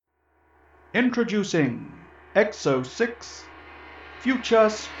Introducing X-06, Future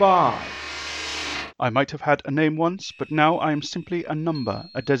Spy. I might have had a name once, but now I am simply a number,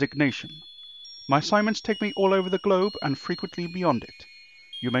 a designation. My assignments take me all over the globe and frequently beyond it.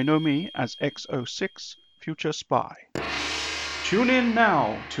 You may know me as X-06, Future Spy. Tune in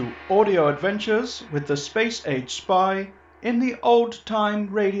now to audio adventures with the space-age spy in the old-time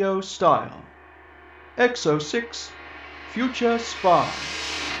radio style. X-06, Future Spy.